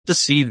to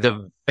see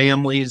the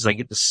families. I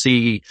get to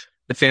see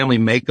the family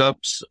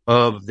makeups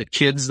of the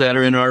kids that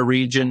are in our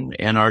region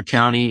and our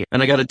county.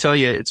 And I got to tell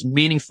you, it's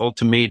meaningful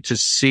to me to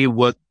see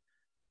what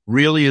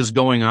really is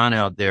going on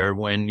out there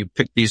when you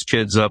pick these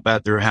kids up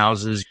at their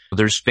houses.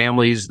 There's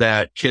families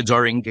that kids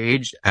are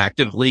engaged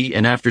actively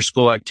in after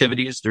school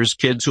activities. There's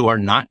kids who are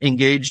not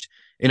engaged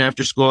in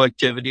after school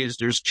activities.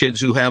 There's kids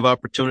who have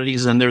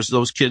opportunities, and there's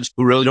those kids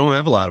who really don't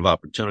have a lot of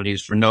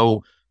opportunities for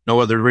no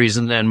other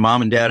reason than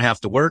mom and dad have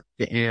to work.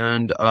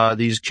 And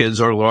these kids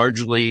are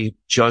largely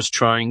just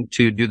trying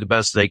to do the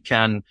best they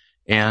can.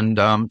 And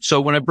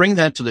so when I bring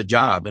that to the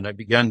job and I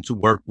began to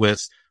work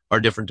with our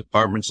different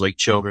departments like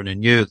children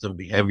and youth and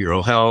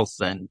behavioral health,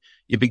 and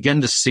you begin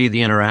to see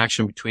the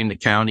interaction between the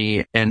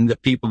county and the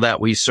people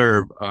that we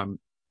serve,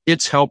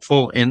 it's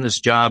helpful in this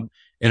job,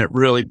 and it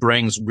really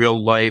brings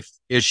real life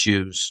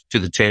issues to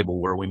the table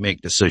where we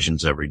make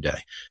decisions every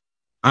day.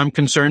 I'm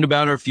concerned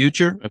about our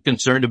future. I'm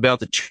concerned about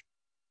the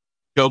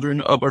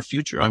children of our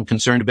future. I'm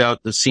concerned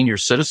about the senior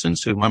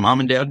citizens who my mom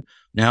and dad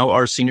now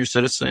are senior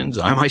citizens.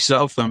 I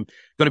myself am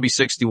going to be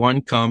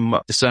 61 come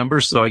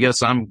December. So I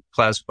guess I'm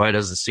classified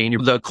as a senior.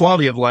 The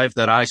quality of life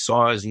that I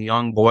saw as a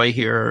young boy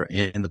here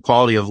and the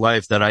quality of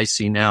life that I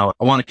see now,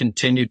 I want to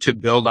continue to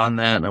build on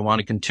that. And I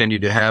want to continue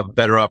to have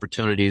better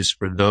opportunities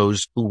for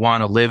those who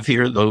want to live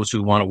here, those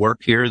who want to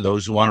work here,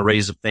 those who want to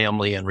raise a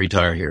family and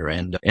retire here.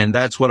 And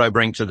that's what I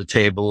bring to the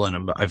table.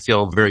 And I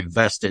feel very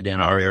vested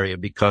in our area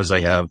because I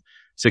have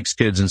 6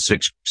 kids and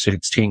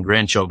 16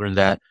 grandchildren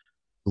that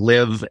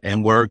live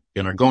and work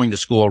and are going to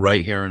school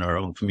right here in our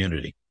own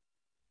community.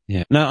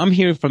 Yeah. Now, I'm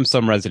hearing from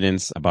some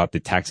residents about the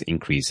tax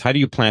increase. How do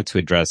you plan to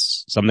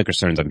address some of the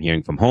concerns I'm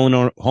hearing from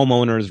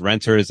homeowners,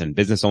 renters, and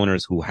business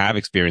owners who have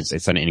experienced a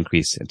sudden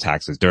increase in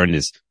taxes during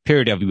this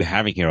period of you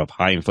having here of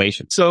high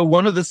inflation? So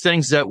one of the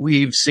things that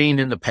we've seen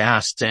in the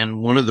past,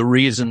 and one of the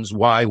reasons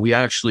why we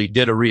actually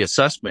did a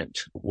reassessment,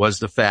 was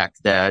the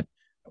fact that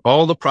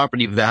all the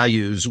property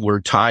values were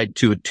tied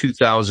to a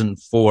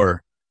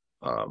 2004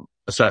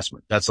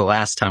 assessment. That's the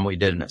last time we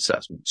did an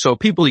assessment. So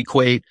people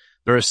equate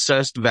their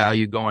assessed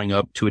value going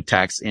up to a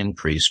tax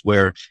increase,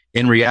 where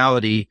in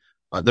reality,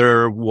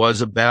 there was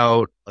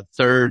about a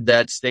third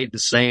that stayed the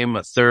same,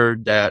 a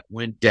third that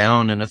went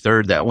down, and a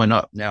third that went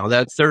up. Now,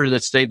 that third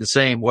that stayed the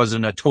same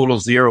wasn't a total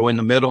zero in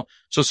the middle.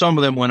 So some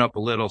of them went up a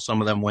little, some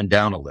of them went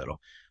down a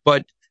little.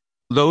 But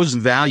those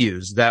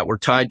values that were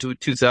tied to a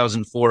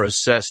 2004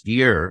 assessed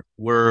year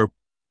were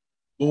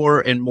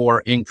more and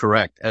more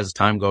incorrect as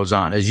time goes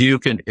on. As you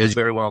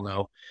very well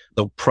know,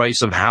 the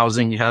price of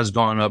housing has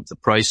gone up, the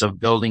price of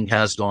building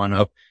has gone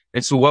up.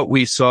 And so what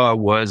we saw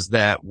was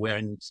that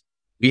when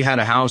we had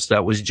a house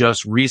that was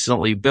just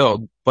recently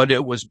built, but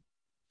it was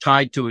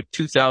tied to a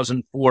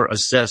 2004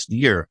 assessed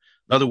year.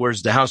 In other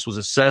words, the house was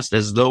assessed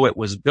as though it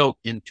was built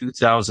in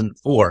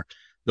 2004.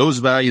 Those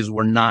values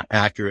were not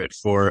accurate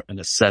for an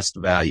assessed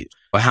value.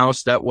 A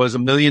house that was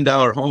 $1 million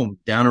home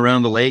down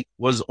around the lake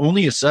was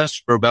only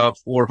assessed for about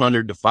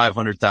 $400,000 to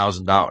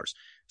 $500,000.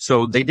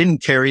 So they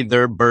didn't carry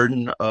their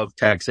burden of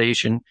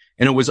taxation,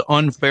 and it was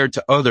unfair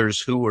to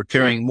others who were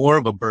carrying more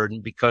of a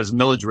burden because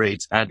millage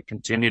rates had to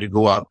continue to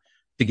go up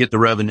to get the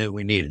revenue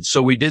we needed.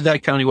 So we did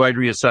that countywide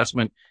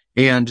reassessment,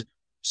 and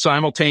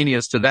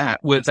simultaneous to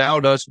that,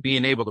 without us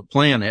being able to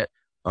plan it,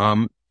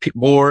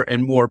 more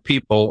and more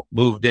people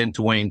moved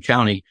into Wayne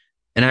County.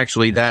 And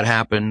actually that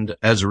happened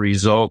as a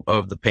result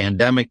of the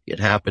pandemic. It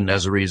happened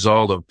as a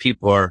result of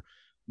people are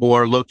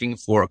more looking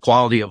for a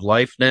quality of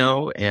life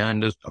now,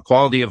 and a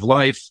quality of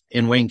life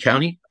in Wayne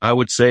County, I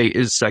would say,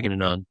 is second to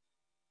none.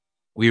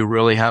 We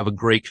really have a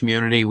great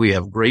community. We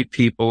have great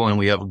people, and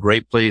we have a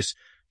great place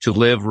to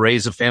live,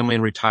 raise a family,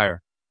 and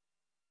retire.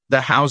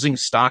 The housing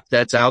stock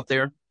that's out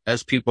there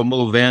as people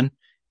move in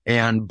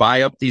and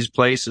buy up these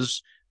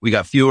places, we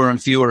got fewer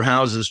and fewer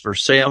houses for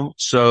sale.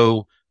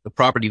 So the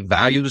property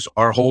values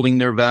are holding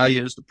their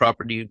values. The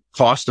property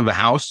cost of a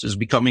house is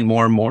becoming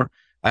more and more.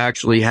 I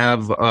actually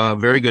have a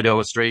very good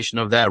illustration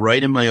of that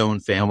right in my own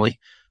family.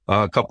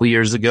 A couple of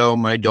years ago,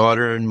 my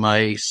daughter and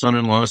my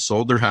son-in-law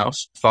sold their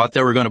house, thought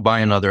they were going to buy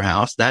another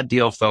house. That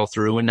deal fell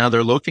through, and now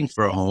they're looking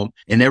for a home.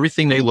 And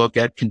everything they look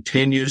at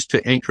continues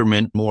to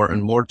increment more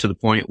and more to the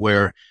point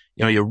where,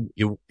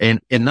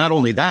 and not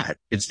only that,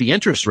 it's the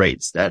interest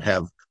rates that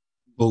have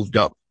moved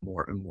up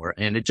more and more.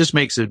 And it just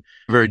makes it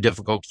very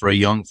difficult for a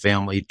young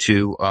family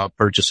to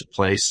purchase a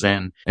place.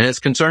 And it's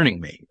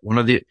concerning me. One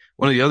of the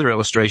other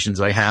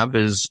illustrations I have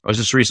is I was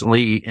just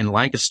recently in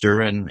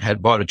Lancaster and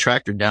had bought a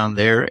tractor down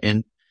there,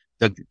 and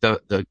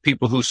the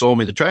people who sold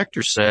me the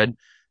tractor said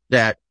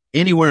that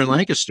anywhere in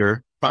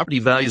Lancaster, property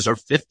values are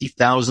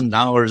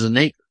 $50,000 an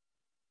acre.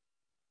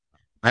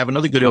 I have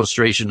another good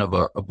illustration of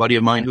a buddy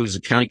of mine who's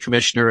a county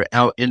commissioner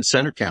out in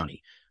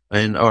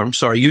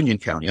Union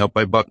County, out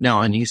by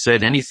Bucknell. And he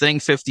said anything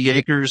 50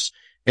 acres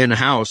in a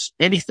house,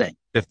 anything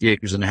 50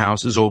 acres in a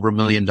house is over $1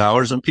 million,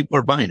 and people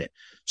are buying it.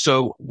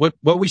 So what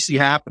we see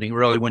happening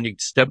really when you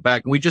step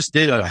back, and we just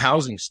did a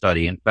housing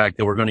study, in fact,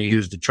 that we're going to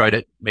use to try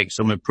to make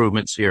some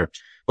improvements here.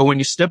 But when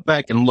you step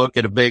back and look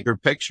at a bigger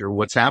picture,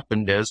 what's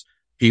happened is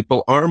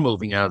people are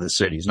moving out of the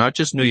cities, not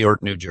just New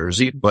York, New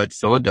Jersey, but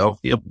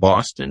Philadelphia,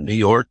 Boston, New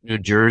York, New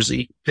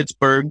Jersey,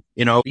 Pittsburgh.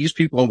 These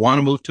people want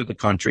to move to the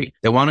country.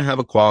 They want to have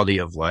a quality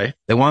of life.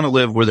 They want to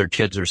live where their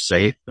kids are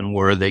safe and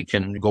where they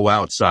can go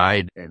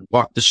outside and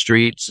walk the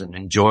streets and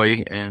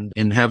enjoy and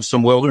have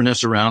some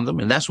wilderness around them.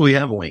 And that's what we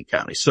have in Wayne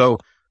County. So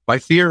my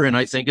fear, and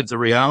I think it's a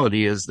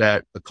reality, is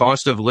that the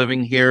cost of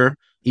living here,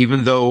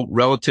 even though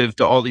relative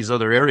to all these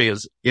other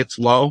areas, it's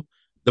low,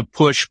 the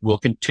push will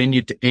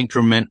continue to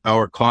increment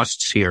our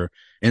costs here.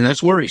 And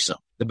that's worrisome.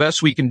 The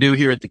best we can do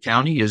here at the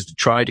county is to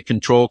try to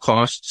control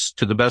costs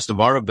to the best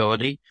of our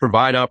ability,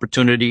 provide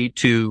opportunity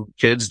to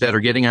kids that are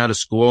getting out of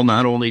school,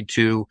 not only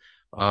to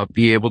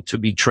be able to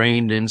be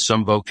trained in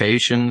some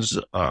vocations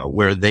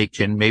where they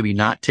can maybe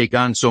not take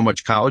on so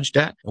much college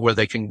debt, where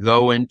they can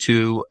go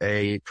into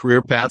a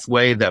career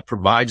pathway that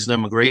provides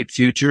them a great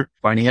future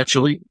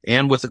financially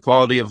and with a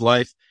quality of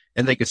life,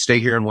 and they could stay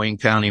here in Wayne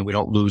County and we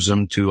don't lose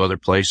them to other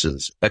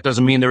places. That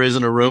doesn't mean there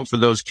isn't a room for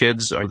those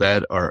kids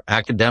that are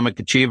academic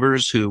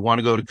achievers who want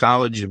to go to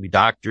college and be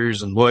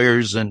doctors and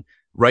lawyers. And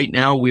right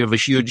now we have a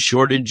huge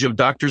shortage of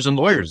doctors and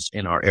lawyers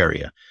in our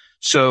area.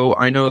 So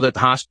I know that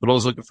the hospital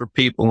is looking for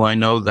people. I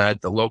know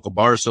that the local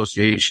bar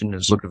association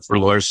is looking for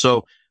lawyers.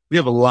 So we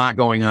have a lot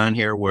going on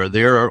here where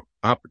there are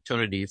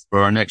opportunities for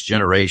our next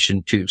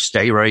generation to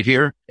stay right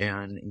here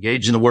and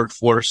engage in the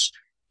workforce.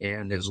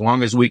 And as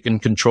long as we can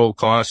control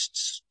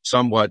costs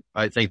somewhat,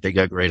 I think they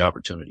got great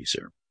opportunities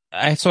here.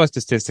 I saw a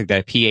statistic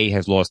that PA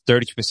has lost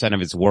 30%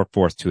 of its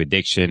workforce to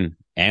addiction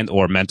and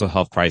or mental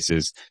health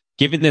crisis.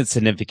 Given the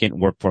significant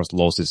workforce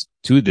losses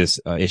to this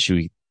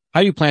issue,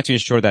 how do you plan to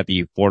ensure that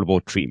the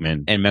affordable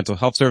treatment and mental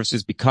health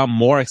services become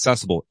more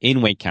accessible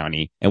in Wayne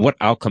County? And what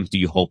outcomes do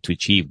you hope to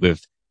achieve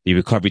with the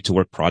Recovery to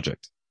Work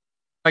project?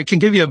 I can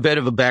give you a bit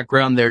of a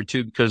background there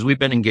too, because we've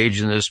been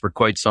engaged in this for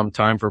quite some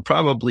time. For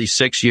probably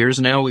 6 years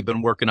now, we've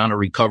been working on a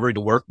recovery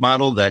to work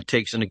model that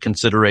takes into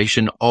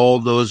consideration all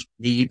those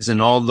needs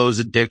and all those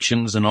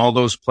addictions and all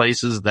those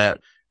places that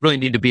really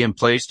need to be in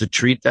place to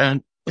treat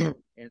that. And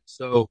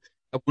so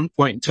at one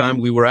point in time,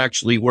 we were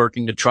actually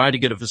working to try to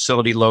get a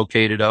facility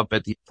located up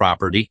at the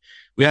property.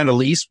 We had a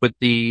lease with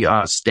the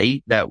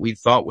state that we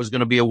thought was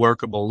going to be a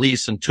workable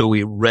lease until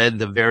we read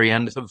the very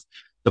end of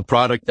the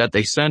product that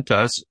they sent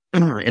us.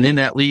 And in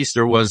that lease,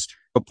 there was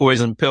a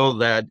poison pill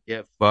that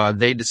if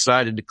they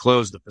decided to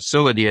close the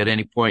facility at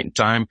any point in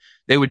time,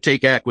 they would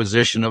take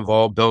acquisition of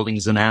all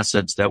buildings and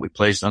assets that we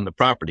placed on the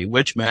property,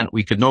 which meant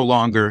we could no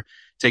longer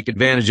take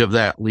advantage of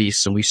that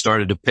lease. And we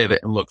started to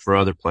pivot and look for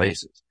other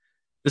places.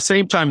 The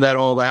same time that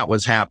all that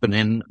was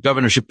happening,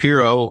 Governor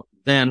Shapiro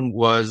then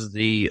was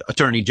the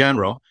Attorney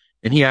General,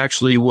 and he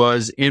actually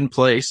was in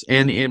place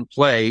and in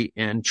play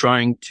and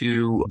trying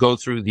to go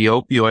through the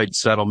opioid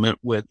settlement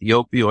with the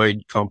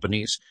opioid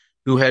companies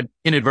who had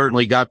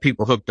inadvertently got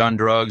people hooked on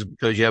drugs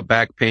because you have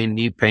back pain,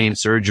 knee pain,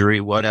 surgery,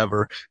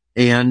 whatever.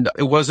 And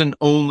it wasn't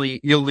only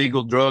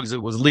illegal drugs,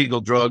 it was legal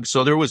drugs.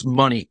 So there was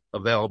money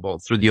available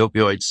through the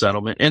opioid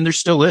settlement, and there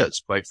still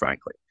is, quite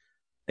frankly.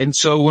 And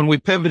so when we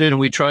pivoted and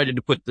we tried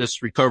to put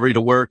this recovery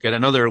to work at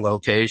another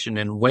location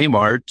in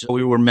Waymart,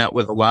 we were met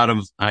with a lot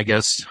of, I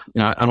guess,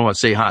 I don't want to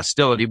say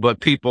hostility, but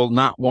people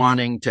not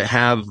wanting to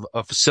have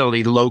a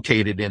facility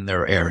located in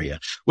their area,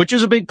 which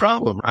is a big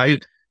problem. I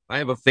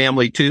have a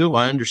family too.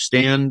 I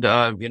understand,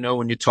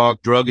 when you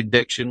talk drug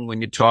addiction,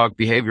 when you talk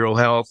behavioral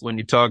health, when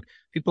you talk,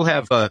 people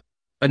have a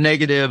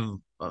negative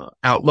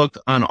outlook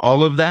on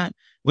all of that,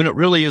 when it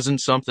really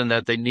isn't something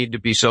that they need to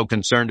be so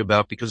concerned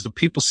about, because the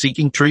people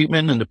seeking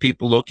treatment and the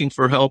people looking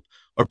for help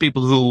are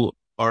people who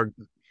are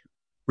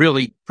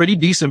really pretty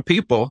decent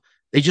people.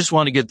 They just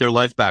want to get their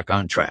life back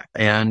on track.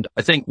 And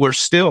I think we're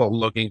still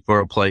looking for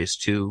a place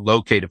to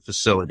locate a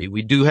facility.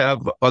 We do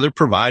have other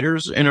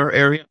providers in our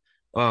area.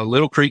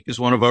 Little Creek is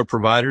one of our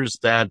providers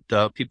that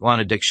people on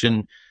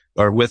addiction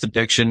or with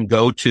addiction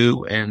go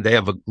to, and they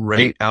have a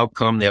great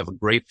outcome. They have a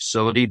great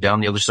facility down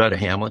the other side of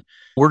Hamlet.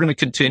 We're going to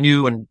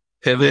continue and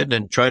pivot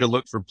and try to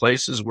look for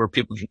places where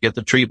people can get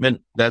the treatment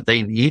that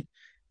they need.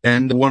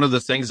 And one of the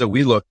things that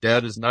we looked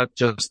at is not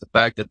just the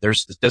fact that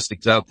there's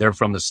statistics out there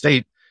from the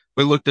state.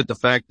 We looked at the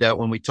fact that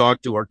when we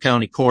talked to our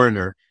county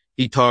coroner,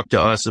 he talked to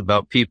us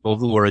about people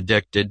who are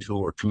addicted,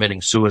 who are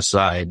committing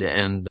suicide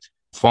and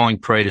falling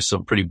prey to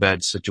some pretty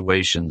bad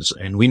situations.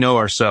 And we know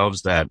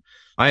ourselves that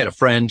I had a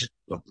friend,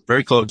 a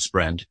very close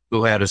friend,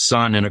 who had a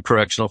son in a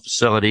correctional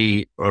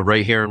facility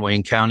right here in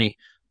Wayne County,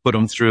 put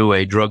him through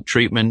a drug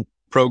treatment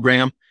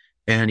program.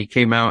 And he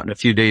came out, and a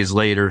few days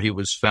later, he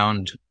was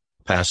found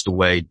passed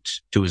away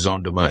to his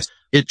own demise.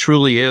 It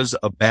truly is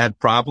a bad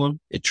problem.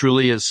 It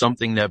truly is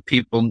something that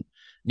people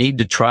need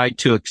to try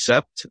to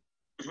accept.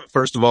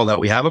 First of all, that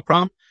we have a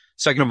problem.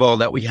 Second of all,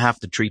 that we have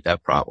to treat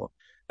that problem.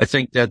 I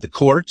think that the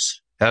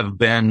courts have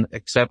been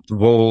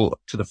acceptable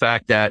to the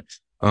fact that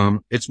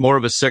it's more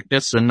of a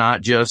sickness and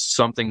not just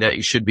something that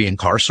you should be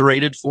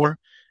incarcerated for.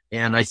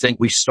 And I think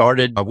we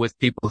started with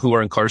people who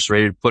are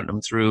incarcerated, putting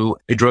them through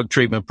a drug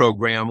treatment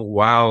program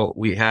while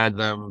we had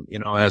them,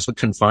 as a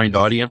confined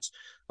audience.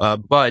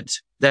 But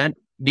that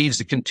needs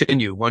to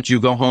continue. Once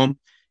you go home,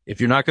 if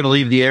you're not going to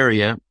leave the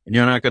area and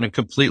you're not going to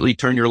completely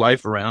turn your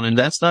life around, and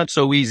that's not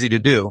so easy to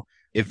do.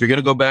 If you're going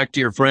to go back to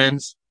your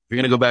friends, if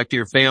you're going to go back to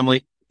your family,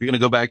 if you're going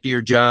to go back to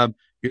your job,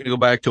 you're going to go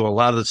back to a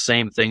lot of the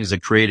same things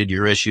that created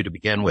your issue to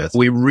begin with.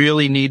 We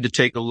really need to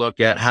take a look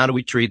at how do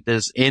we treat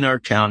this in our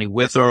county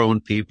with our own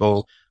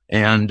people.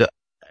 And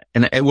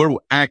we're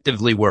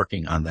actively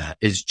working on that.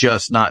 It's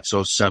just not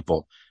so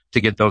simple to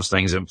get those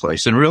things in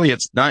place. And really,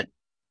 it's not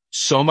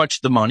so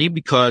much the money,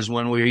 because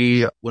when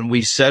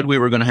we said we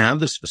were going to have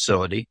this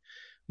facility,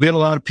 we had a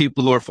lot of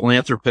people who are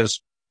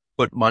philanthropists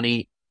put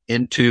money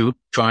into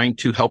trying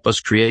to help us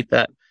create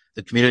that.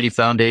 The Community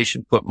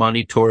Foundation put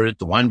money toward it.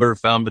 The Weinberg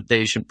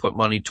Foundation put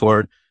money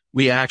toward.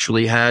 We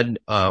actually had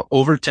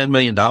over $10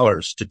 million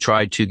to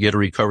try to get a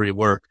recovery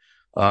work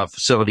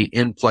facility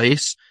in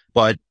place,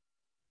 but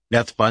we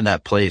have to find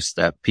that place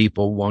that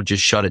people won't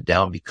just shut it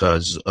down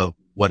because of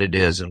what it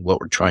is and what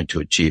we're trying to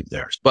achieve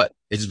there. But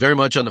it's very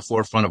much on the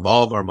forefront of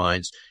all of our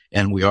minds,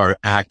 and we are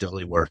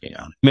actively working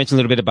on it. You mentioned a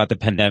little bit about the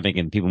pandemic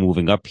and people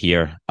moving up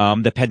here.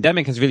 The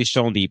pandemic has really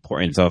shown the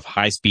importance of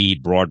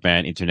high-speed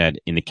broadband internet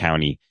in the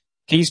county.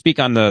 Can you speak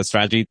on the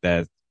strategy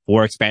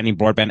for expanding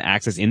broadband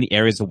access in the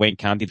areas of Wayne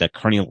County that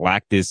currently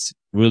lack this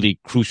really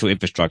crucial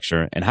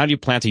infrastructure? And how do you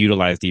plan to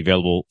utilize the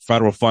available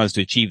federal funds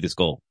to achieve this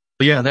goal?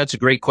 Yeah, that's a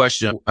great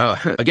question.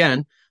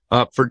 Again,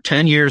 for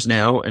 10 years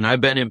now, and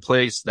I've been in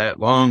place that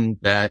long,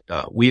 that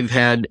we've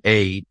had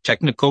a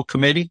technical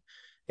committee,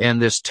 and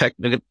this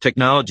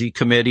technology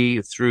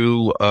committee,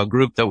 through a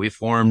group that we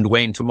formed,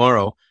 Wayne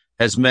Tomorrow,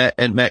 has met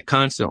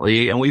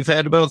constantly. And we've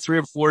had about 3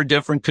 or 4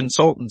 different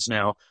consultants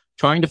now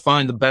trying to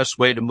find the best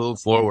way to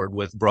move forward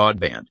with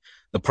broadband.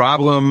 The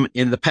problem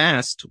in the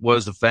past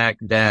was the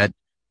fact that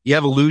the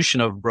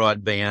evolution of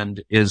broadband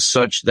is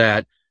such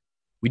that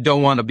we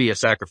don't want to be a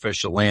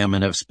sacrificial lamb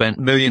and have spent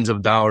millions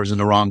of dollars in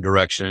the wrong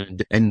direction.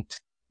 And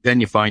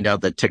then you find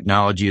out that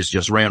technology has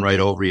just ran right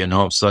over you. And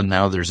all of a sudden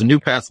now there's a new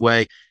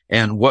pathway,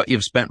 and what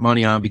you've spent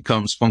money on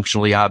becomes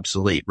functionally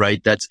obsolete,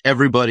 right? That's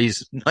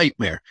everybody's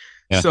nightmare.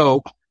 Yeah.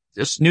 So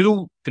this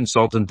new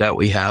consultant that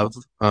we have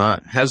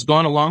has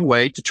gone a long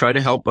way to try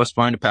to help us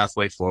find a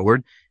pathway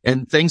forward.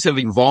 And things have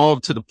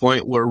evolved to the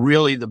point where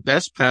really the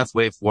best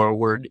pathway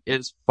forward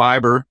is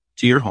fiber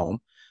to your home.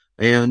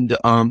 And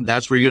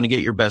that's where you're going to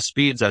get your best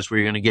speeds. That's where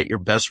you're going to get your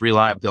best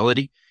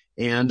reliability.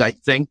 And I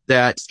think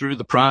that through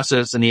the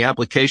process and the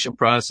application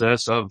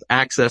process of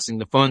accessing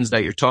the funds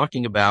that you're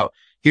talking about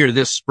here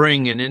this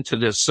spring and into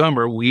this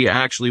summer, we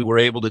actually were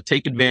able to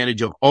take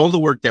advantage of all the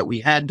work that we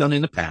had done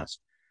in the past,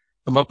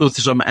 come up with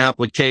some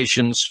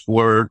applications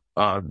for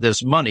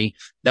this money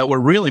that were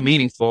really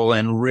meaningful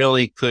and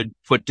really could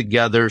put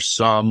together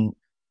some,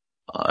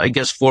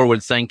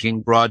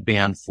 forward-thinking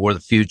broadband for the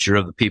future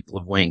of the people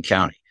of Wayne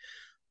County.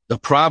 The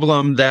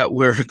problem that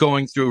we're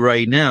going through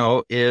right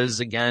now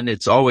is, again,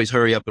 it's always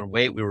hurry up and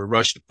wait. We were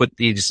rushed to put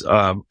these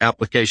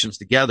applications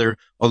together,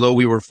 although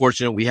we were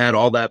fortunate we had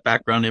all that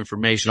background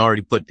information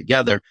already put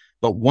together.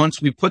 But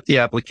once we put the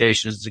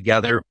applications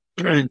together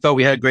and felt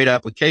we had great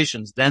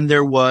applications, then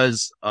there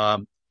was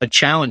a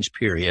challenge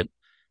period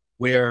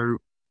where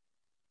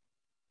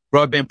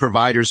broadband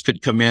providers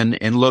could come in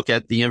and look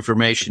at the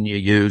information you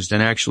used.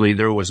 And actually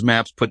there was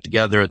maps put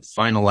together at the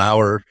final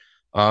hour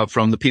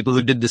from the people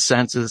who did the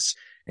census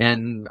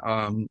and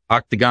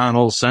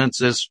octagonal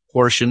census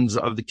portions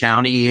of the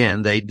county,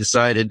 and they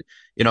decided,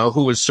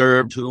 who was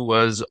served, who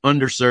was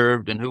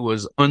underserved, and who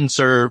was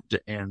unserved.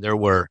 And there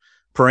were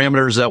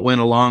parameters that went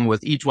along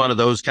with each one of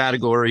those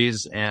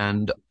categories,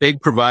 and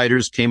big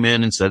providers came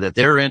in and said that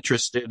they're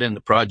interested in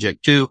the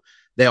project too.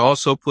 They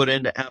also put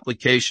into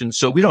applications.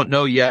 So we don't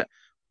know yet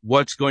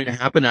what's going to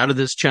happen out of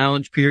this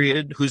challenge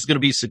period, who's going to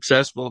be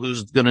successful,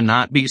 who's going to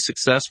not be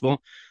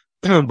successful.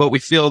 But we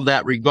feel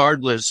that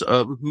regardless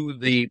of who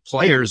the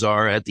players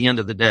are at the end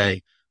of the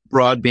day,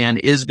 broadband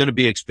is going to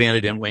be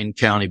expanded in Wayne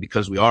County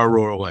because we are a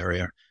rural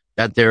area,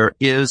 that there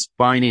is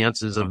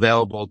finances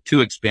available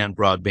to expand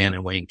broadband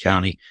in Wayne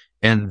County,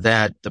 and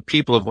that the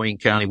people of Wayne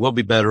County will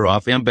be better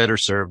off and better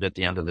served at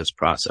the end of this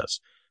process.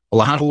 A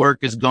lot of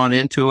work has gone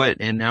into it,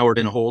 and now we're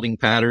in a holding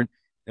pattern.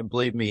 And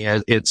believe me,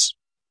 it's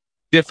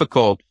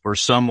difficult for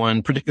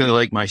someone, particularly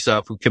like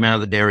myself, who came out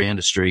of the dairy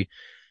industry.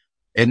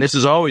 And this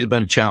has always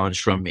been a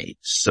challenge from me.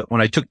 So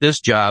when I took this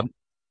job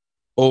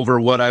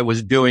over what I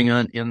was doing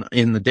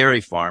in the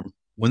dairy farm,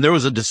 when there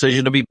was a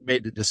decision to be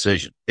made, the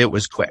decision, it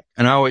was quick.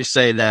 And I always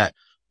say that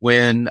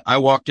when I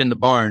walked in the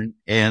barn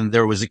and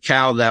there was a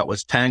cow that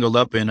was tangled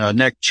up in a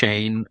neck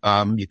chain,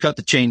 you cut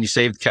the chain, you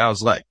saved the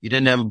cow's life. You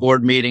didn't have a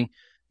board meeting.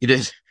 You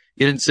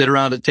didn't sit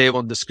around a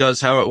table and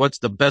discuss what's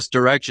the best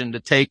direction to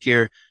take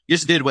here. You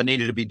just did what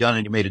needed to be done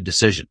and you made a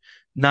decision.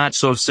 Not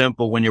so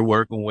simple when you're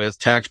working with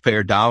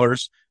taxpayer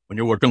dollars, when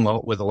you're working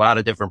with a lot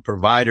of different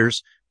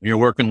providers, when you're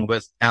working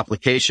with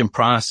application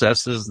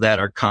processes that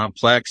are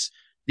complex.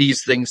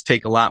 These things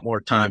take a lot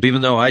more time.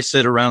 Even though I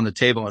sit around the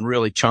table and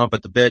really chomp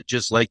at the bit,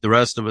 just like the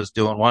rest of us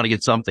do, and want to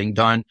get something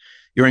done,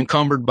 you're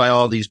encumbered by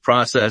all these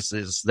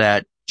processes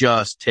that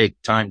just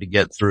take time to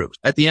get through.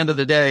 At the end of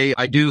the day,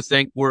 I do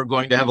think we're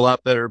going to have a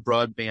lot better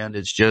broadband.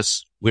 It's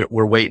just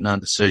we're waiting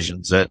on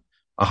decisions at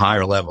a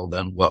higher level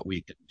than what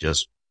we can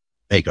just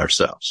make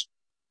ourselves.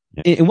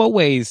 In what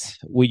ways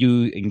will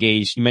you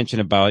engage? You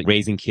mentioned about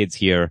raising kids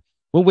here.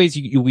 What ways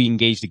you we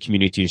engage the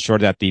community to ensure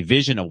that the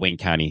vision of Wayne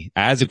County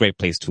as a great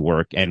place to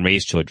work and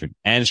raise children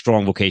and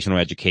strong vocational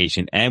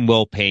education and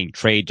well-paying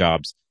trade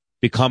jobs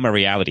become a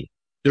reality?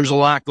 There's a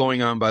lot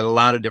going on by a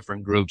lot of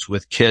different groups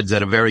with kids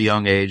at a very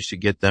young age to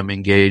get them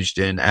engaged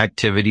in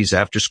activities,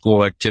 after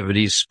school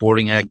activities,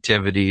 sporting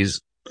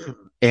activities.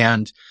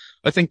 And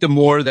I think the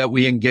more that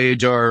we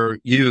engage our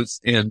youth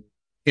in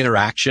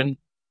interaction,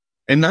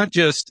 and not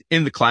just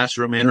in the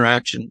classroom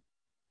interaction,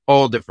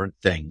 all different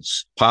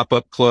things,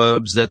 pop-up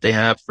clubs that they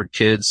have for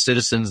kids,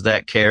 Citizens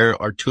That Care,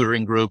 our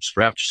tutoring groups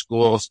for after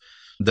schools.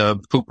 The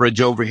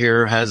Cooperage over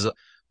here has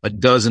a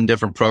dozen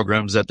different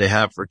programs that they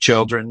have for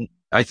children.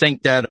 I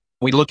think that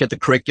we look at the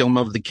curriculum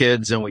of the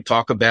kids and we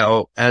talk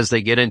about as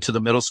they get into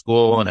the middle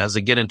school and as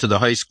they get into the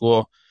high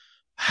school,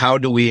 how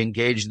do we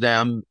engage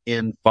them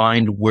and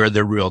find where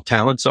their real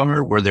talents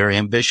are, where their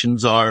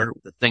ambitions are,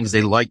 the things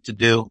they like to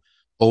do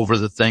over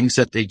the things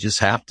that they just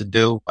have to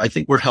do. I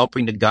think we're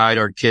helping to guide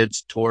our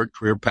kids toward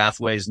career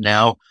pathways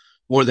now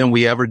more than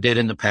we ever did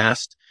in the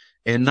past.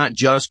 And not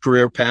just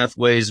career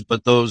pathways,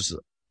 but those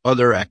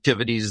other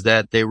activities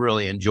that they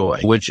really enjoy,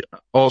 which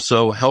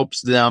also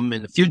helps them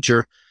in the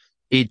future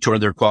eat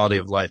toward their quality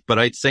of life. But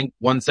I think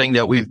one thing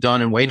that we've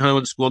done in Wayne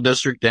Highlands School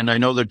District, and I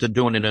know that they're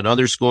doing it in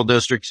other school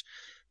districts,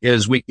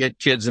 is we get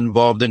kids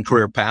involved in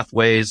career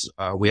pathways.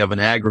 We have an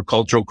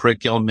agricultural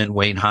curriculum in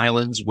Wayne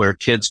Highlands where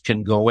kids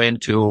can go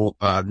into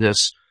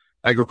this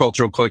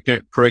agricultural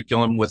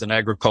curriculum with an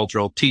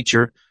agricultural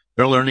teacher.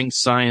 They're learning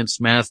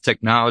science, math,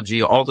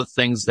 technology, all the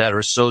things that are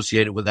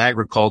associated with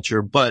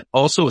agriculture, but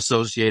also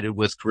associated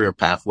with career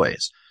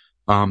pathways.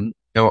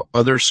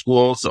 Other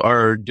schools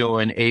are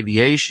doing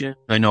aviation.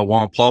 I know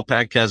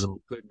Wallenpaupack has a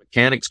good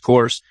mechanics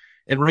course.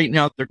 And right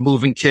now they're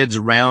moving kids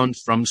around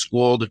from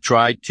school to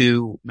try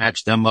to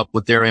match them up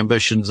with their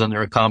ambitions and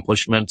their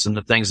accomplishments and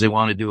the things they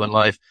want to do in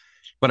life.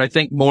 But I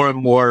think more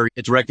and more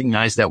it's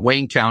recognized that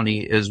Wayne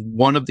County is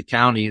one of the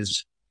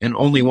counties and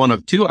only one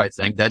of two, I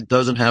think, that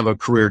doesn't have a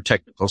career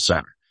technical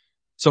center.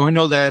 So I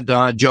know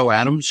that Joe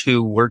Adams,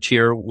 who worked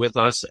here with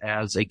us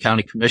as a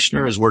county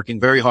commissioner, is working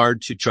very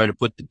hard to try to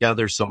put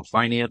together some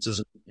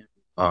finances.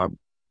 I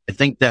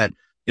think that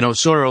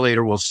sooner or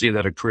later we'll see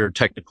that a career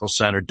technical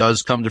center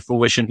does come to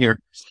fruition here.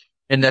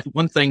 And that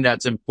one thing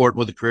that's important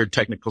with the career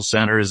technical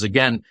center is,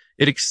 again,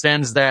 it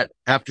extends that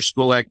after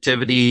school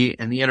activity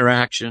and the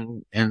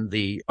interaction and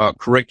the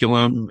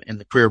curriculum and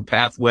the career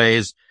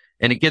pathways.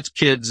 And it gets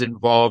kids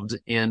involved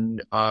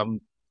in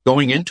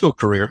going into a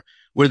career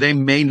where they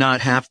may not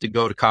have to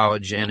go to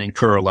college and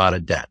incur a lot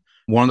of debt.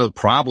 One of the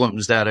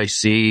problems that I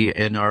see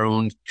in our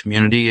own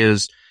community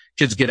is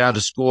kids get out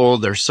of school,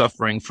 they're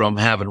suffering from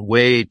having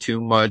way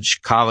too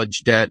much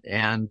college debt,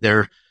 and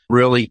they're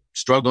really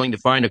struggling to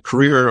find a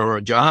career or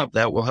a job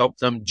that will help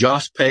them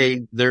just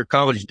pay their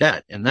college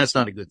debt. And that's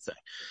not a good thing.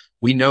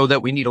 We know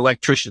that we need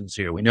electricians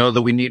here. We know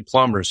that we need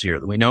plumbers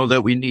here. We know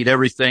that we need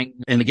everything.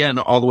 And again,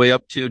 all the way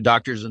up to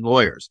doctors and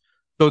lawyers.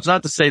 So it's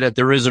not to say that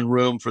there isn't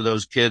room for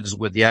those kids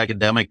with the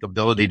academic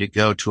ability to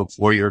go to a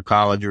 4-year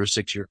college or a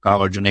 6-year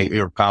college, an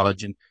 8-year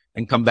college,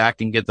 and come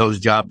back and get those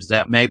jobs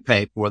that may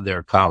pay for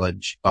their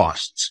college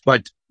costs.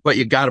 But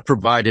you got to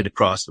provide it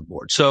across the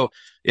board. So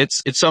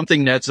it's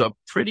something that's a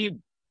pretty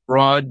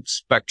broad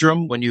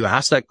spectrum. When you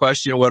ask that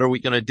question, what are we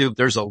going to do?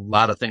 There's a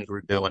lot of things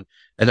we're doing,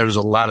 and there's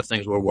a lot of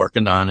things we're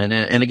working on.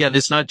 And again,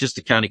 it's not just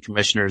the county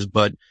commissioners,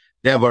 but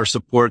they have our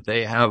support.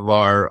 They have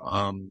our,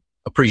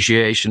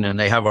 appreciation, and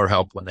they have our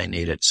help when they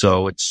need it.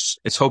 So it's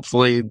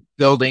hopefully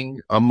building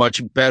a much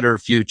better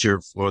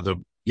future for the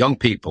young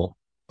people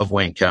of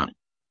Wayne County.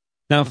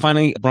 Now,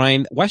 finally,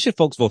 Brian, why should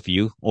folks vote for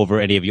you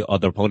over any of your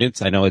other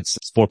opponents? I know it's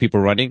 4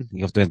 people running.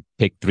 You have to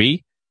pick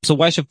 3. So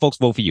why should folks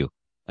vote for you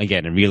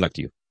again and reelect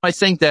you? I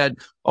think that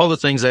all the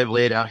things I've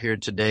laid out here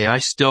today, I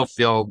still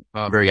feel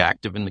very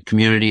active in the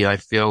community. I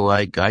feel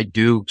like I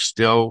do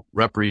still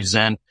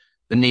represent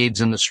the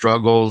needs and the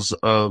struggles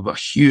of a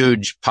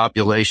huge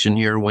population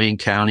here in Wayne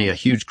County, a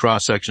huge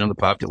cross-section of the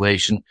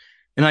population.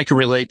 And I can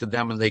relate to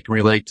them and they can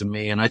relate to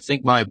me. And I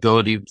think my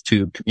ability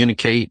to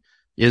communicate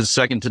is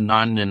second to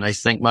none. And I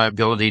think my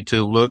ability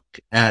to look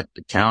at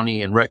the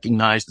county and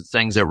recognize the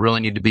things that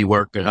really need to be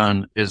worked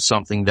on is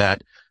something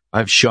that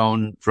I've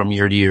shown from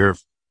year to year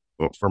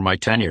for my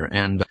tenure.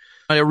 And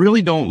I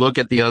really don't look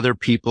at the other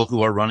people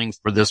who are running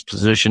for this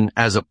position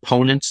as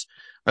opponents.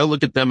 I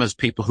look at them as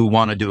people who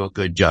want to do a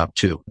good job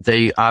too.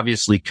 They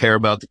obviously care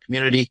about the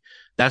community.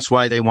 That's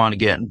why they want to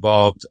get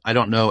involved. I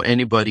don't know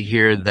anybody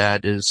here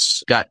that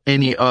has got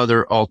any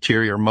other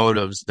ulterior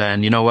motives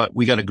than,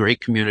 we got a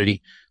great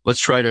community. Let's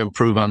try to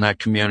improve on that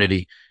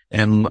community,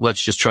 and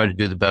let's just try to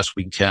do the best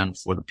we can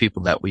for the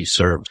people that we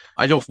serve.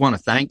 I don't want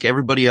to thank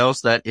everybody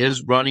else that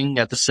is running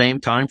at the same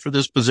time for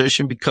this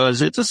position,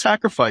 because it's a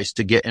sacrifice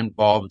to get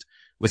involved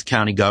with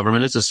county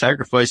government. It's a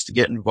sacrifice to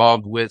get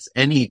involved with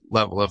any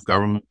level of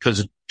government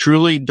because it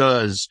truly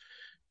does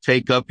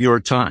take up your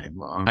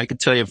time. I can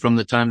tell you from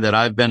the time that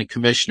I've been a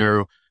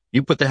commissioner,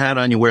 you put the hat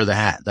on, you wear the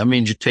hat. That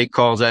means you take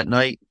calls at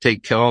night,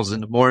 take calls in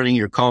the morning,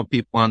 you're calling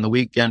people on the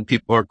weekend,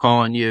 people are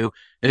calling you.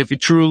 And if you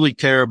truly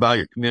care about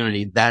your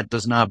community, that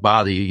does not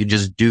bother you. You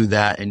just do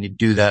that, and you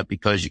do that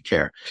because you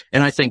care.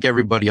 And I think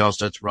everybody else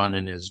that's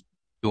running is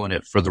doing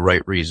it for the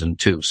right reason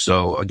too.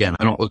 So again,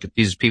 I don't look at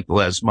these people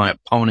as my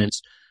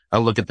opponents. I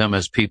look at them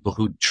as people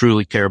who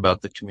truly care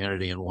about the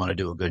community and want to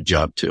do a good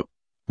job too.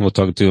 We'll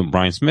talk to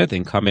Brian Smith,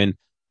 incumbent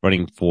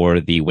running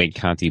for the Wayne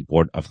County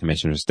Board of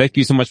Commissioners. Thank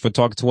you so much for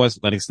talking to us,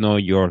 letting us know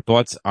your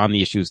thoughts on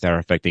the issues that are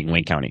affecting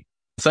Wayne County.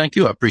 Thank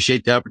you. I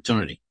appreciate the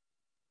opportunity.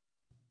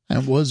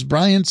 That was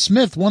Brian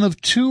Smith, one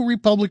of two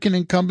Republican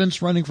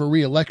incumbents running for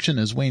re-election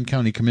as Wayne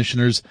County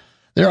Commissioners.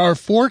 There are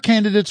 4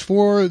 candidates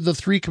for the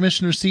 3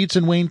 commissioner seats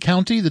in Wayne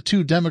County. The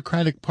 2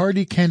 Democratic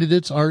Party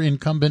candidates are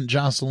incumbent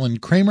Jocelyn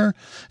Kramer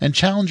and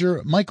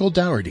challenger Michael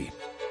Dougherty.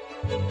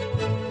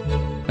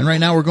 And right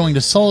now we're going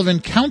to Sullivan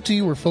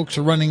County, where folks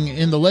are running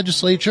in the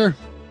legislature.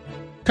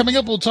 Coming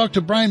up, we'll talk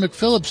to Brian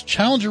McPhillips,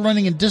 challenger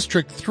running in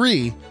District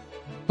 3.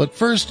 But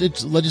first,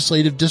 it's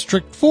Legislative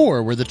District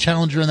 4, where the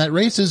challenger in that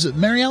race is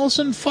Mary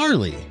Ellison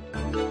Farley.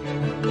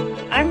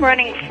 I'm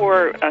running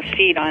for a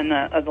seat on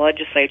the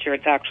legislature.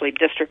 It's actually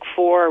District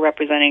 4,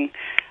 representing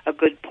a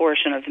good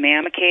portion of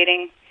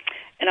Mamakating.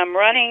 And I'm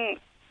running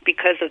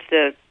because of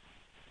the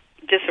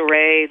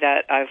disarray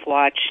that I've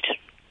watched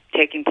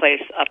taking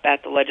place up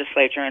at the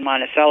legislature in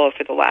Monticello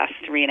for the last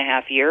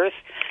 3.5 years.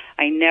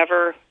 I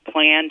never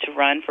planned to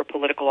run for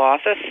political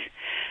office.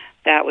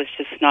 That was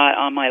just not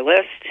on my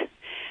list.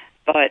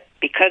 But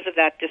because of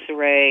that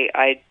disarray,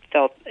 I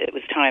felt it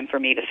was time for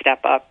me to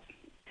step up.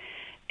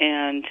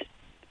 And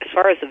as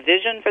far as the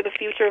vision for the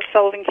future of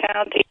Sullivan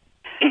County,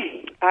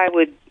 I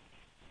would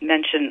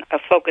mention a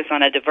focus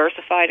on a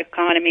diversified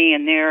economy.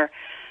 And there,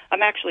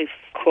 I'm actually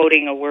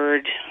quoting a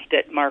word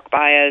that Mark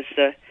Baez,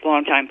 the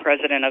longtime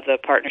president of the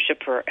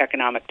Partnership for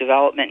Economic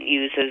Development,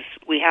 uses.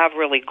 We have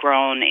really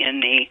grown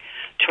in the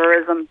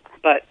tourism,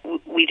 but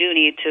we do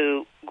need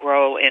to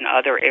grow in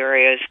other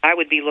areas. I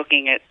would be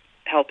looking at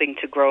helping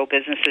to grow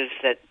businesses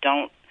that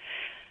don't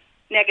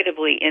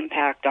negatively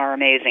impact our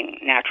amazing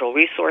natural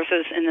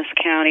resources in this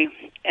county,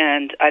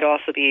 and I'd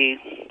also be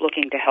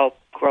looking to help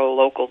grow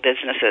local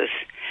businesses.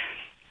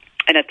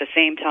 And at the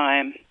same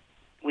time,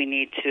 we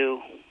need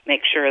to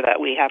make sure that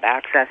we have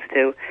access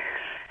to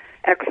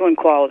excellent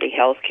quality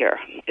health care.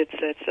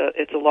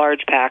 It's a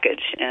large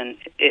package, and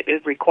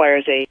it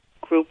requires a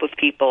group of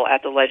people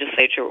at the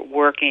legislature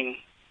working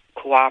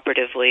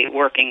cooperatively,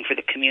 working for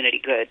the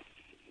community good.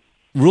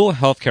 Rural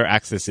healthcare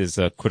access is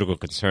a critical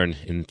concern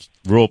in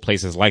rural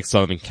places like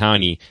Sullivan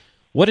County.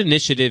 What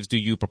initiatives do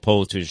you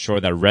propose to ensure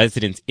that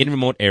residents in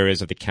remote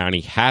areas of the county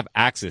have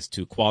access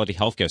to quality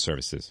healthcare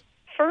services?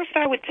 First,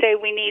 I would say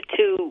we need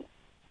to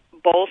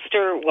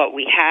bolster what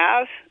we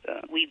have.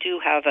 We do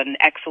have an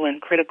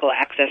excellent critical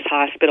access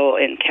hospital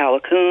in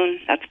Callicoon.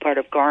 That's part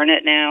of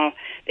Garnet now.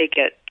 They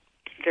get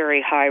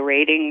very high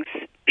ratings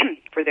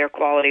for their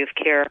quality of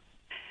care.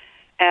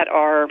 At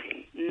our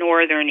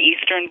northern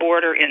eastern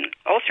border in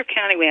Ulster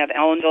County, we have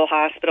Ellenville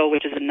Hospital,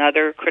 which is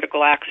another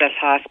critical access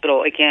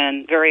hospital.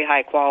 Again, very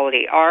high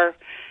quality. Our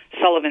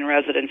Sullivan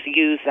residents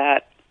use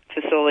that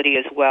facility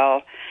as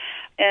well.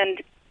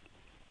 And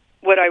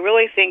what I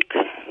really think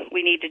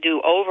we need to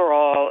do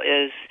overall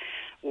is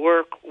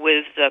work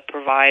with the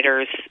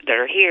providers that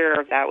are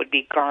here. That would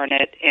be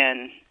Garnet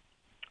and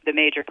the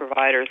major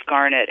providers,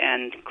 Garnet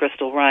and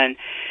Crystal Run,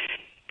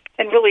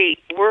 and really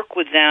work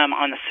with them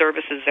on the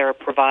services they're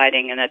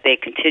providing and that they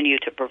continue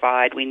to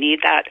provide. We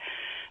need that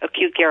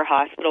acute care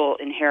hospital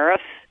in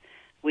Harris.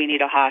 We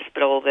need a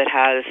hospital that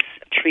has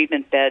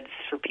treatment beds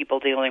for people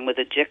dealing with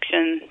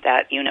addiction.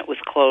 That unit was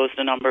closed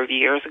a number of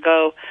years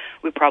ago.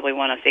 We probably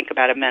want to think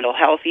about a mental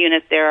health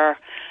unit there.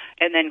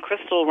 And then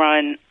Crystal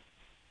Run,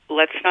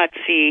 let's not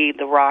see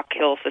the Rock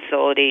Hill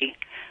facility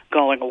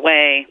going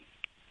away.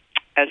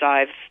 As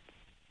I've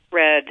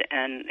read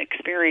and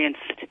experienced,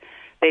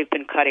 they've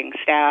been cutting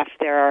staff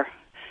there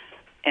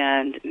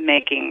and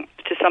making,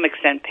 to some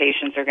extent,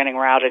 patients are getting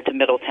routed to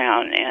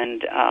Middletown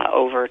and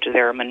over to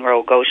their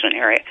Monroe-Goshen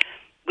area.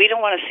 We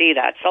don't want to see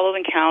that.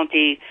 Sullivan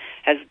County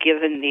has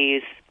given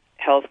these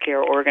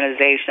healthcare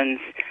organizations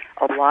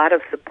a lot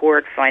of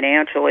support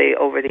financially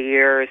over the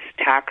years,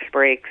 tax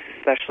breaks,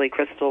 especially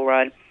Crystal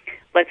Run.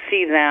 Let's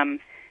see them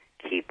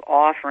keep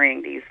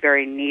offering these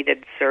very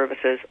needed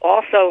services.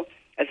 Also,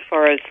 as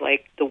far as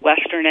like the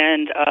western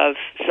end of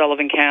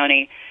Sullivan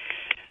County,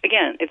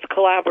 again, it's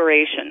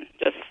collaboration.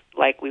 Just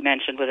like we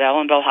mentioned with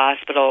Ellenville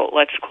Hospital,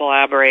 let's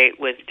collaborate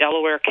with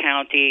Delaware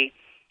County.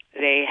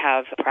 They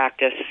have a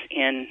practice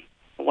in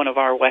one of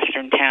our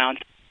western towns,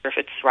 or if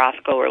it's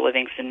Roscoe or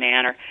Livingston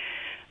Manor.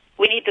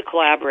 We need to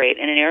collaborate.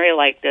 In an area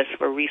like this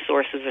where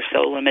resources are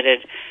so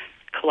limited,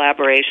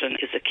 collaboration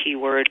is a key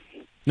word.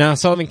 Now,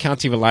 Sullivan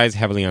County relies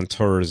heavily on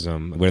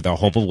tourism with the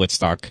Hope of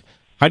Woodstock.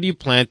 How do you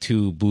plan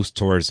to boost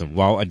tourism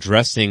while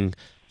addressing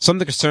some of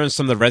the concerns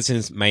some of the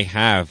residents may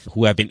have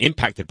who have been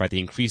impacted by the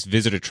increased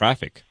visitor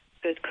traffic?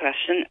 Good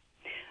question.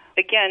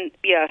 Again,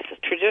 yes,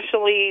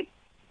 traditionally,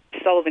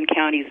 Sullivan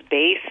County's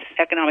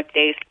economic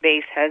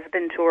base has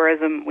been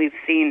tourism. We've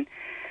seen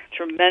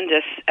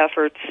tremendous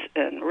efforts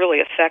and really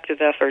effective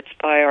efforts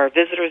by our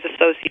Visitors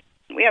Association.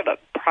 We have a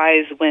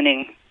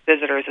prize-winning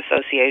Visitors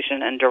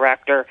Association and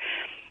director.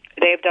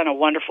 They've done a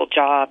wonderful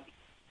job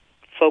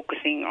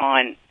focusing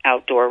on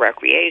outdoor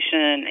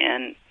recreation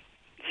and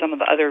some of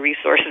the other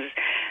resources,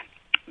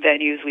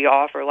 venues we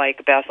offer,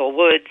 like Bethel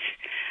Woods.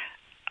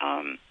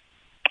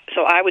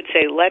 So I would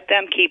say let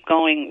them keep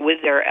going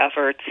with their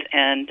efforts.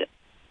 And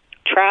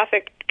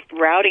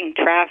routing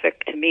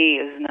traffic to me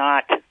it's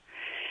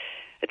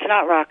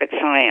not rocket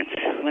science.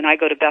 When I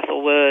go to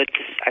Bethel Woods,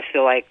 I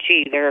feel like,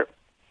 it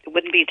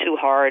wouldn't be too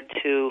hard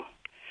to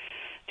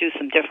do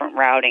some different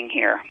routing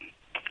here.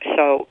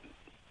 So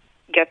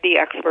get the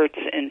experts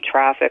in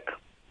traffic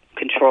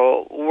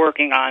control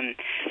working on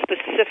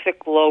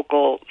specific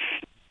local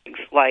things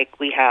like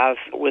we have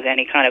with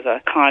any kind of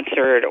a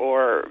concert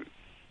or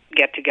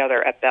get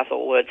together at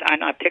Bethel Woods. I'm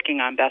not picking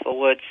on Bethel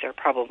Woods. There are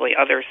probably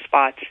other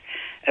spots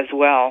as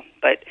well,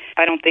 but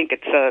I don't think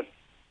it's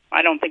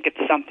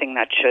something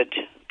that should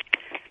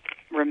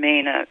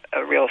remain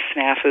a real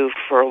snafu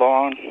for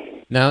long.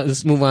 Now,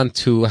 let's move on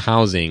to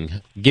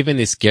housing. Given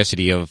the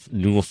scarcity of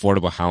new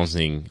affordable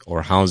housing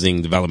or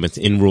housing developments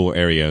in rural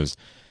areas,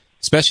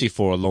 especially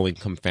for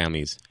low-income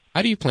families,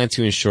 how do you plan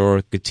to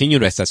ensure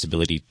continued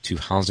accessibility to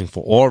housing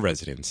for all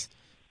residents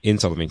in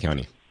Sullivan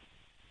County?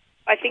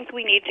 I think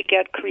we need to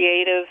get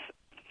creative.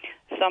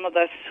 Some of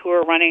us who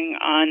are running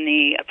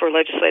for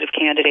legislative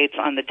candidates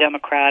on the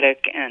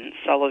Democratic and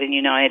Sullivan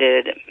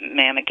United,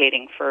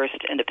 Mammoth-Gating First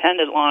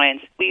independent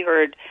lines, we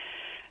heard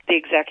the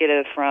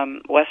executive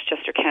from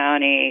Westchester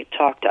County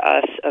talk to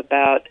us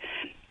about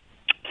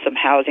some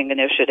housing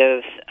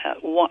initiatives.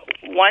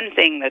 One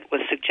thing that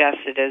was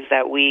suggested is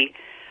that we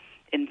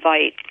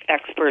invite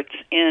experts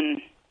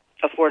in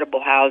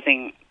affordable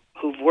housing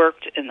who've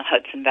worked in the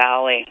Hudson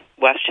Valley,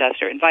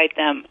 Westchester, invite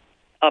them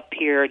up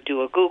here,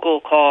 do a Google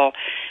call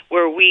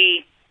where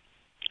we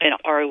and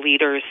our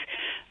leaders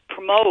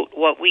promote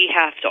what we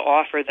have to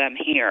offer them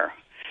here.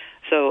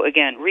 So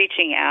again,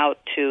 reaching out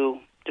to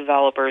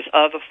developers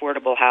of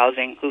affordable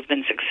housing who've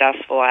been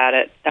successful at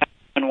it. That's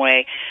one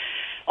way.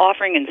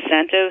 Offering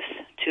incentives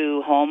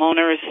to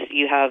homeowners.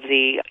 You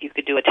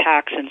could do a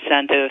tax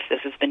incentive. This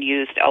has been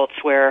used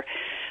elsewhere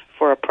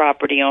for a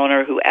property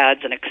owner who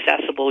adds an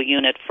accessible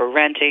unit for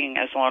renting.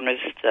 As long as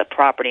the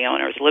property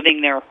owner is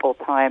living there full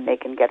time, they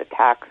can get a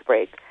tax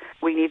break.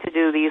 We need to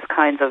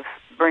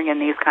bring in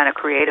these kind of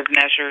creative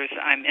measures.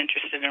 I'm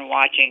interested in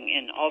watching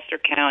in Ulster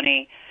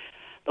County.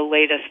 The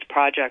latest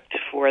project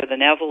for the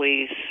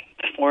Nevelys,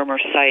 the former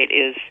site,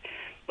 is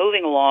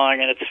moving along,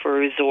 and it's for a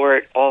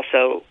resort,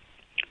 also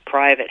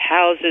private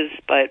houses,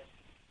 but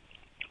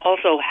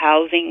also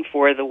housing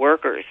for the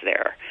workers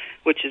there,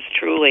 which is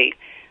truly,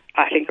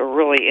 I think, a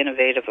really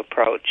innovative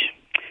approach.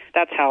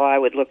 That's how I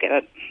would look at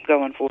it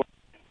going forward.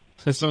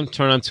 Let's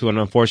turn on to an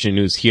unfortunate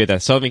news here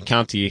that Sullivan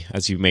County,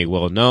 as you may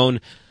well know,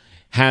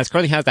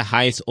 currently has the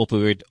highest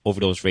opioid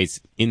overdose rates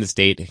in the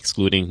state,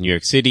 excluding New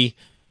York City.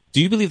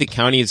 Do you believe the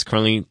county is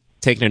currently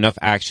taking enough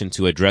action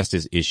to address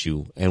this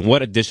issue? And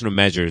what additional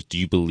measures do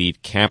you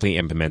believe can be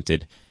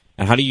implemented?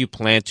 And how do you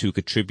plan to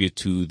contribute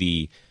to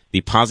the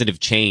positive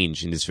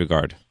change in this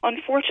regard?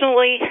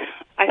 Unfortunately,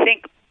 I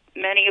think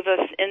many of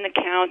us in the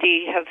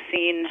county have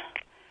seen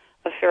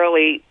a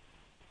fairly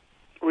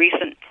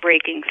recent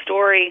breaking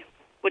story,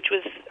 which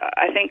was,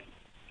 I think,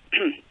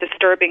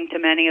 disturbing to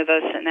many of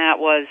us, and that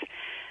was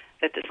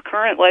that this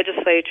current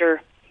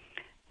legislature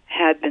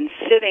had been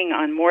sitting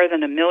on more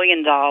than $1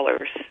 million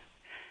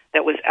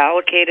that was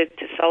allocated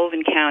to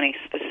Sullivan County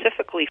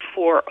specifically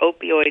for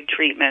opioid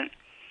treatment.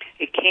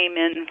 It came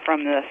in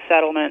from the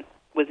settlement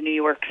with New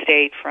York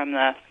State from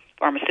the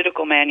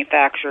pharmaceutical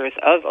manufacturers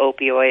of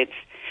opioids.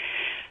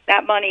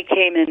 That money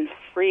came in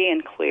free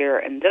and clear,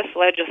 and this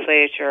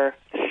legislature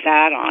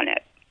sat on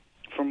it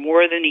for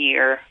more than a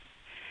year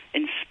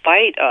in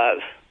spite of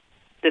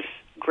this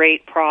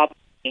great problem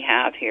we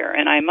have here.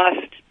 And I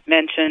must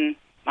mention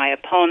my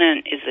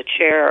opponent is the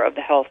chair of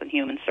the Health and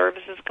Human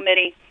Services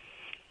Committee.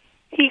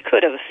 He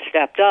could have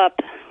stepped up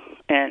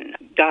and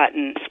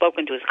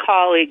spoken to his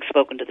colleagues,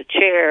 spoken to the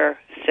chair,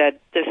 said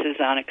this is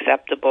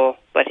unacceptable,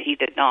 but he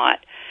did not.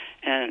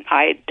 And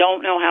I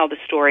don't know how the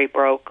story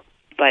broke,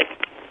 but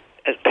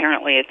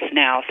apparently it's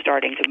now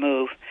starting to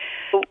move.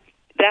 So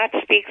that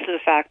speaks to the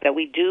fact that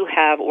we do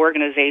have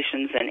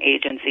organizations and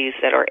agencies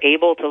that are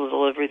able to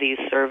deliver these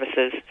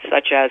services,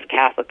 such as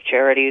Catholic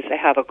Charities. They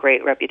have a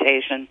great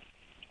reputation.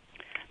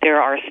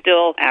 There are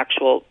still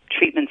actual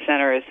treatment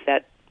centers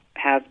that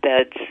have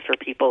beds for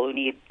people who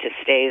need to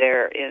stay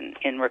there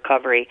in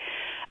recovery.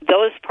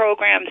 Those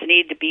programs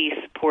need to be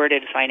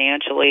supported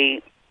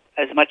financially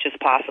as much as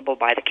possible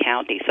by the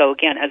county. So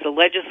again, as a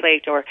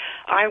legislator,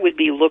 I would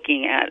be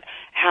looking at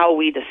how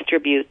we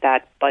distribute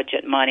that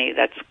budget money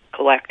that's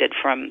collected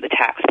from the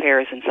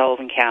taxpayers in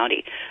Sullivan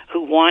County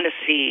who want to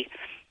see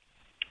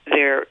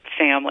their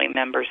family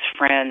members,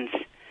 friends,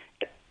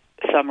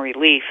 some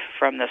relief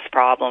from this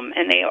problem.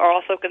 And they are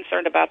also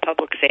concerned about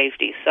public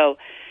safety. So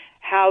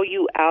how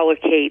you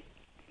allocate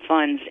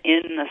funds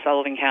in the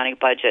Sullivan County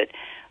budget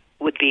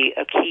would be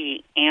a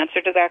key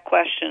answer to that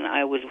question.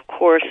 I would, of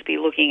course, be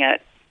looking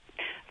at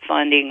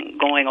funding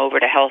going over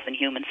to Health and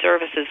Human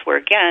Services, where,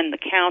 again, the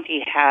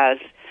county has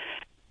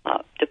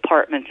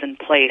departments in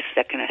place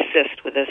that can assist with this